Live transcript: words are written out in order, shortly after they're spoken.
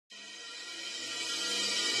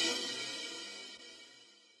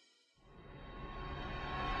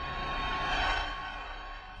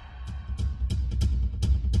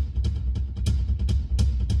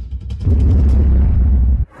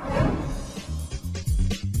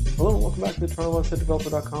Hello and welcome back to the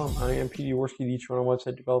TorontoWebsiteDeveloper.com. I am Pete Jaworski, the Toronto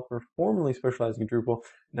website developer, formerly specializing in Drupal,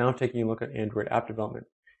 now taking a look at Android app development.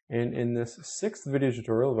 And in this 6th video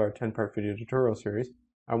tutorial of our 10-part video tutorial series,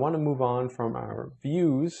 I want to move on from our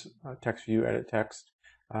views, text view, edit text,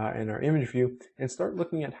 and our image view, and start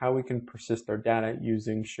looking at how we can persist our data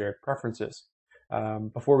using shared preferences.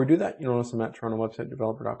 Before we do that, you notice I'm at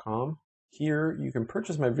TorontoWebsiteDeveloper.com. Here, you can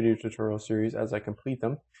purchase my video tutorial series as I complete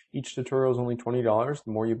them. Each tutorial is only $20.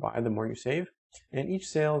 The more you buy, the more you save. And each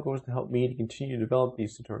sale goes to help me to continue to develop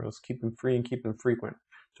these tutorials, keep them free and keep them frequent.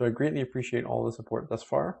 So I greatly appreciate all the support thus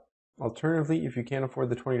far. Alternatively, if you can't afford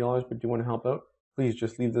the $20 but do want to help out, please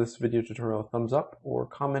just leave this video tutorial a thumbs up or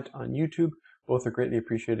comment on YouTube. Both are greatly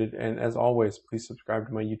appreciated. And as always, please subscribe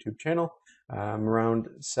to my YouTube channel. I'm around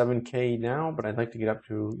 7K now, but I'd like to get up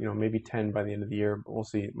to, maybe 10 by the end of the year, but we'll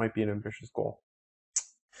see. It might be an ambitious goal.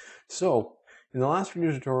 So in the last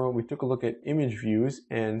video tutorial, we took a look at image views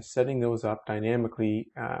and setting those up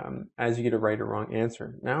dynamically as you get a right or wrong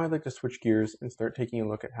answer. Now I'd like to switch gears and start taking a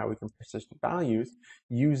look at how we can persist values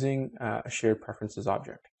using a shared preferences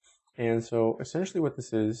object. And so essentially what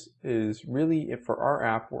this is really, if for our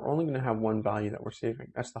app, we're only going to have one value that we're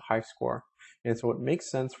saving. That's the high score. And so it makes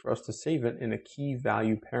sense for us to save it in a key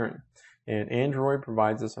value parent. And Android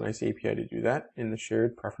provides us a nice API to do that in the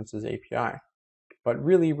Shared Preferences API. But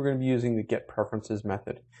really, we're going to be using the Get Preferences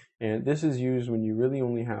method. And this is used when you really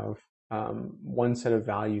only have one set of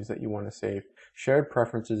values that you want to save. Shared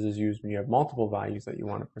Preferences is used when you have multiple values that you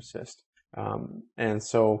want to persist. And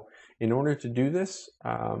so in order to do this,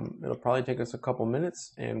 it'll probably take us a couple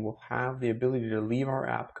minutes, and we'll have the ability to leave our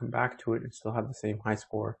app, come back to it, and still have the same high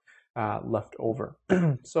score left over.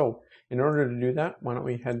 So in order to do that, why don't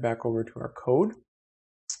we head back over to our code.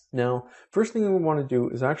 Now, first thing we want to do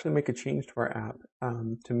is actually make a change to our app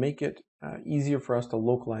to make it easier for us to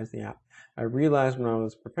localize the app. I realized when I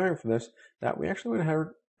was preparing for this that we actually went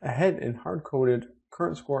ahead and hard-coded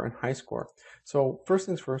current score and high score. So first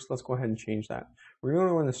things first, let's go ahead and change that. We're going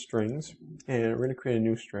to go in the strings, and we're going to create a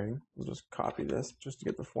new string. We'll just copy this just to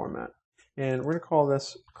get the format. And we're going to call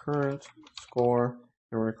this current score,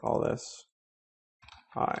 and we're going to call this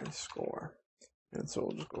high score. And so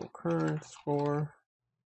we'll just go current score,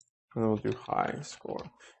 and then we'll do high score.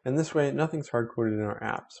 And this way, nothing's hard-coded in our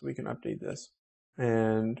app, so we can update this.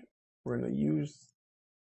 And we're going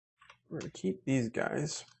to keep these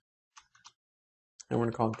guys, and we're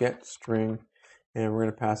going to call get string, and we're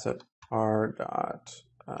going to pass it r dot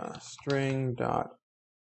string dot.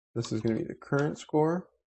 This is going to be the current score.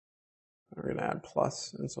 We're going to add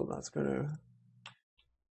plus, and so that's going to.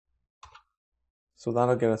 So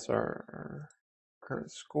that'll get us our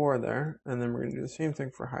current score there, and then we're going to do the same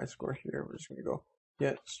thing for high score here. We're just going to go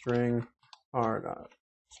get string r dot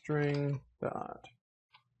string dot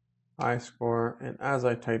high score, and as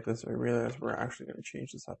I type this, I realize we're actually going to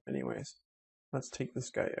change this up anyways. Let's take this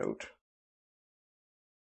guy out,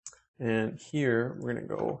 and here we're going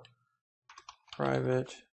to go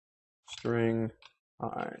private string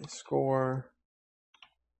high score,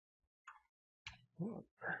 and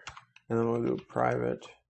then we'll do private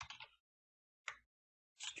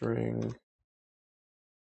string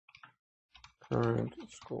current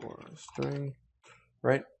score string,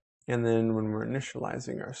 right? And then when we're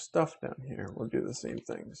initializing our stuff down here, we'll do the same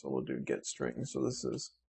thing. So we'll do get string. So this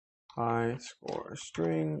is high score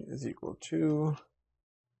string is equal to,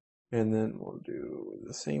 and then we'll do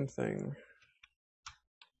the same thing.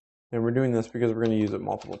 And we're doing this because we're going to use it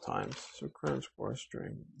multiple times. So current score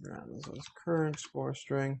string, this is current score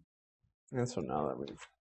string. And so now that we've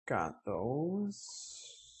got those,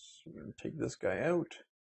 we're going to take this guy out,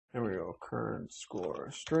 and we go current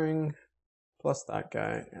score string plus that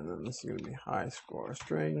guy, and then this is going to be high score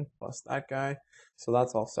string plus that guy. So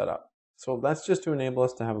that's all set up. So that's just to enable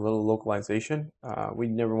us to have a little localization. We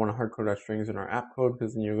never want to hard-code our strings in our app code,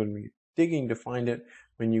 because then you're going to be digging to find it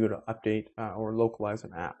when you go to update or localize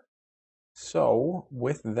an app. So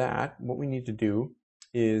with that, what we need to do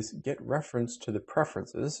is get reference to the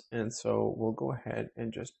preferences, and so we'll go ahead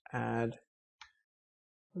and just add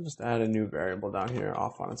a new variable down here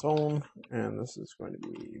off on its own, and this is going to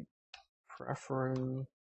be preferences,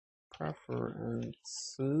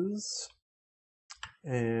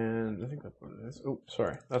 and I think that's what it is. Oh,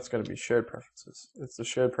 sorry, that's going to be shared preferences. It's the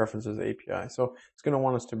shared preferences API. So it's going to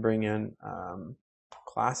want us to bring in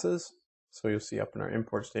classes. So you'll see up in our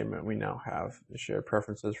import statement, we now have the shared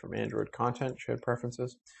preferences from Android content, shared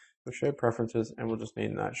preferences. So shared preferences, and we'll just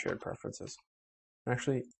name that shared preferences.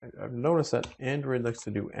 Actually, I've noticed that Android likes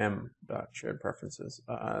to do m.shared preferences.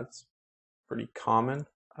 It's pretty common.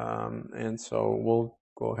 And so we'll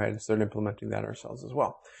go ahead and start implementing that ourselves as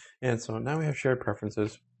well. And so now we have shared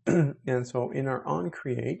preferences. And so in our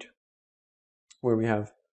onCreate, where we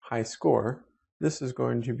have high score, this is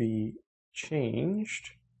going to be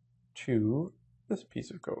changed to this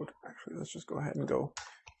piece of code. Actually, let's just go ahead and go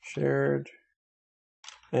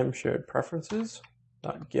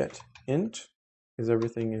SharedPreferences.get int, because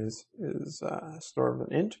everything is stored with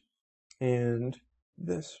an int, and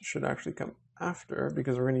this should actually come after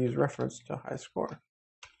because we're going to use reference to high score.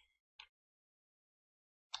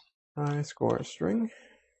 High score string,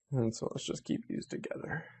 and so let's just keep these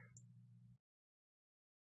together.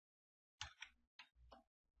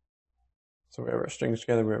 So we have our strings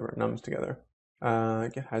together, we have our nums together.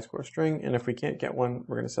 Get high score string, and if we can't get one,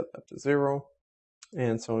 we're going to set that to 0.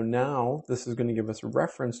 And so now this is going to give us a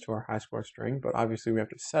reference to our high score string, but obviously we have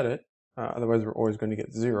to set it, otherwise we're always going to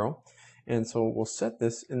get 0. And so we'll set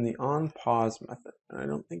this in the onPause method. And I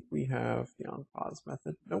don't think we have the onPause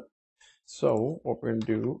method. Nope. So what we're going to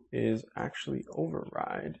do is actually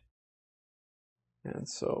override. And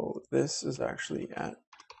so this is actually at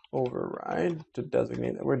override to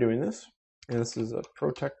designate that we're doing this. And this is a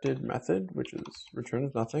protected method, which is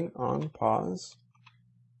returns nothing, onPause,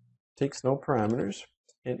 takes no parameters.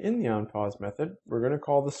 And in the onPause method, we're going to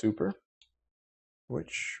call the super,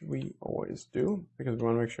 which we always do because we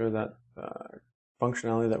want to make sure that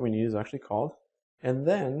functionality that we need is actually called. And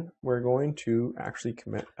then we're going to actually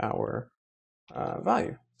commit our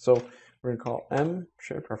value. So we're going to call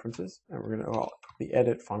SharedPreferences, and we're going to call the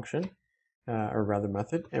edit function, or rather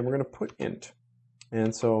method, and we're going to put int.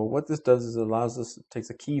 And so what this does is it allows us, it takes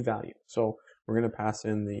a key value. So we're going to pass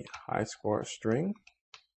in the high score string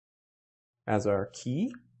as our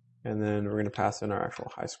key, and then we're going to pass in our actual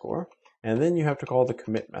high score. And then you have to call the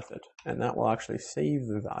commit method, and that will actually save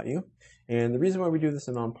the value. And the reason why we do this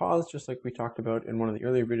in onPause, just like we talked about in one of the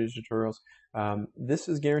earlier video tutorials, this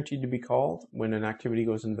is guaranteed to be called when an activity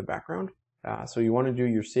goes into the background. So you want to do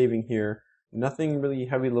your saving here, nothing really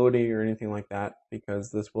heavy loading or anything like that,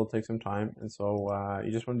 because this will take some time. And so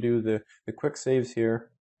you just want to do the quick saves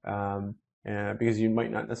here, because you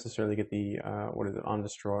might not necessarily get the on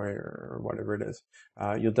destroy or whatever it is.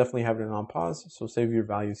 You'll definitely have it in onPause, so save your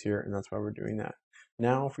values here, and that's why we're doing that.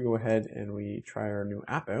 Now if we go ahead and we try our new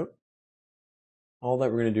app out, all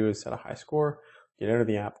that we're going to do is set a high score, get out of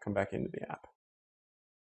the app, come back into the app.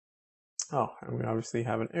 Oh, and we obviously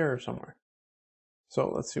have an error somewhere.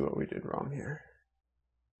 So let's see what we did wrong here.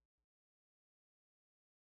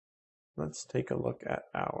 Let's take a look at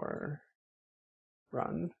our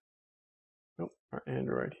run. Nope, our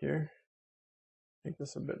Android here. Make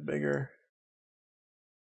this a bit bigger.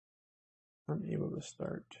 I'm able to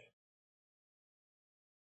start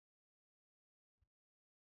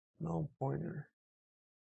null pointer.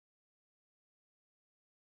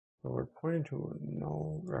 So we're pointing to a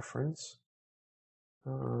null reference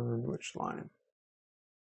on which line?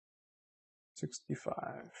 65.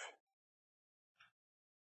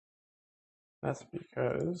 That's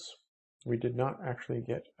because we did not actually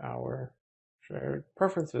get our shared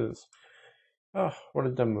preferences. Oh, what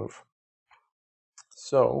a dumb move.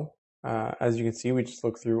 So as you can see, we just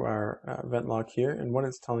looked through our event log here, and what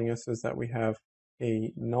it's telling us is that we have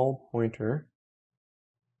a null pointer.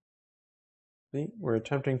 See, we're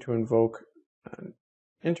attempting to invoke an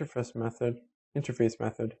interface method,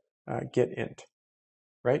 getInt,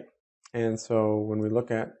 right? And so when we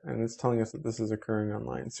look at, and it's telling us that this is occurring on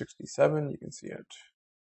line 67, you can see it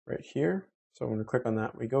right here. So when we click on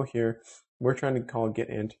that, we go here, we're trying to call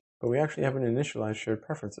getInt, but we actually haven't initialized shared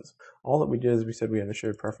preferences. All that we did is we said we had a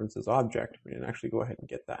shared preferences object. We didn't actually go ahead and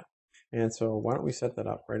get that. And so why don't we set that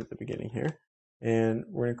up right at the beginning here, and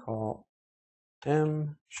we're going to call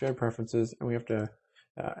shared preferences, and we have to,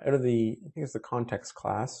 out of the, I think it's the context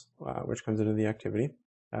class, which comes into the activity,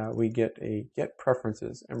 we get a get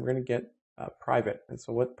preferences, and we're going to get private. And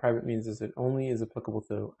so what private means is it only is applicable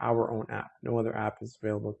to our own app. No other app is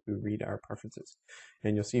available to read our preferences.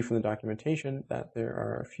 And you'll see from the documentation that there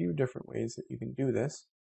are a few different ways that you can do this.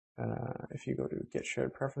 If you go to get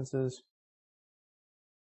shared preferences,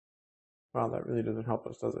 well, that really doesn't help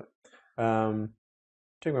us, does it?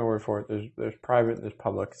 Take my word for it. There's private and there's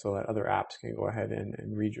public, so that other apps can go ahead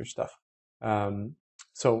and read your stuff.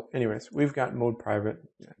 So anyways, we've got mode private.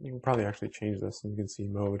 You can probably actually change this, and you can see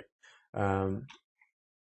mode, mode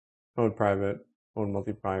private, mode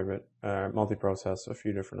multi-private, multi-process, a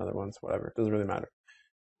few different other ones, whatever. It doesn't really matter.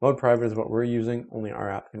 Mode private is what we're using. Only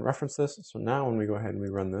our app can reference this. So now when we go ahead and we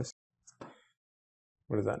run this,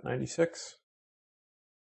 what is that, 96?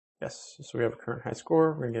 Yes, so we have a current high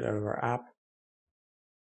score. We're going to get out of our app.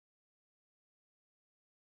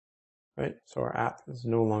 Right, so our app is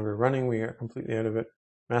no longer running. We are completely out of it.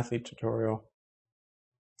 Mathlete tutorial.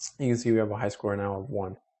 You can see we have a high score now of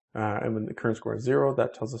 1. and when the current score is 0,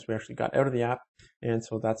 that tells us we actually got out of the app. And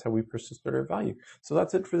so that's how we persisted our value. So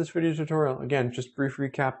that's it for this video tutorial. Again, just brief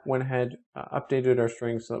recap, went ahead, updated our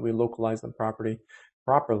strings so that we localize them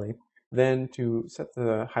properly. Then to set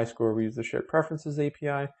the high score, we used the SharedPreferences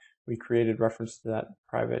API. We created reference to that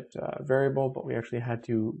private variable, but we actually had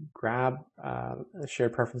to grab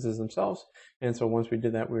SharedPreferences themselves. And so once we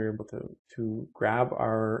did that, we were able to grab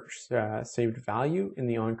our saved value in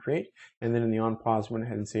the onCreate, and then in the onPause, went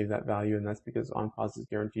ahead and saved that value. And that's because onPause is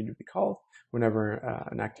guaranteed to be called whenever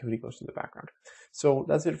an activity goes to the background. So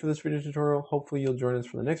that's it for this video tutorial. Hopefully you'll join us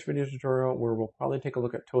for the next video tutorial, where we'll probably take a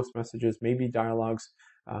look at toast messages, maybe dialogues,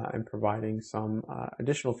 and providing some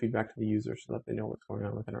additional feedback to the user so that they know what's going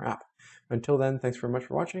on within our app. Until then, thanks very much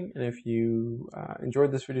for watching, and if you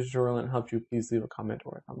enjoyed this video tutorial and it helped you, please leave a comment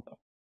or a thumbs up.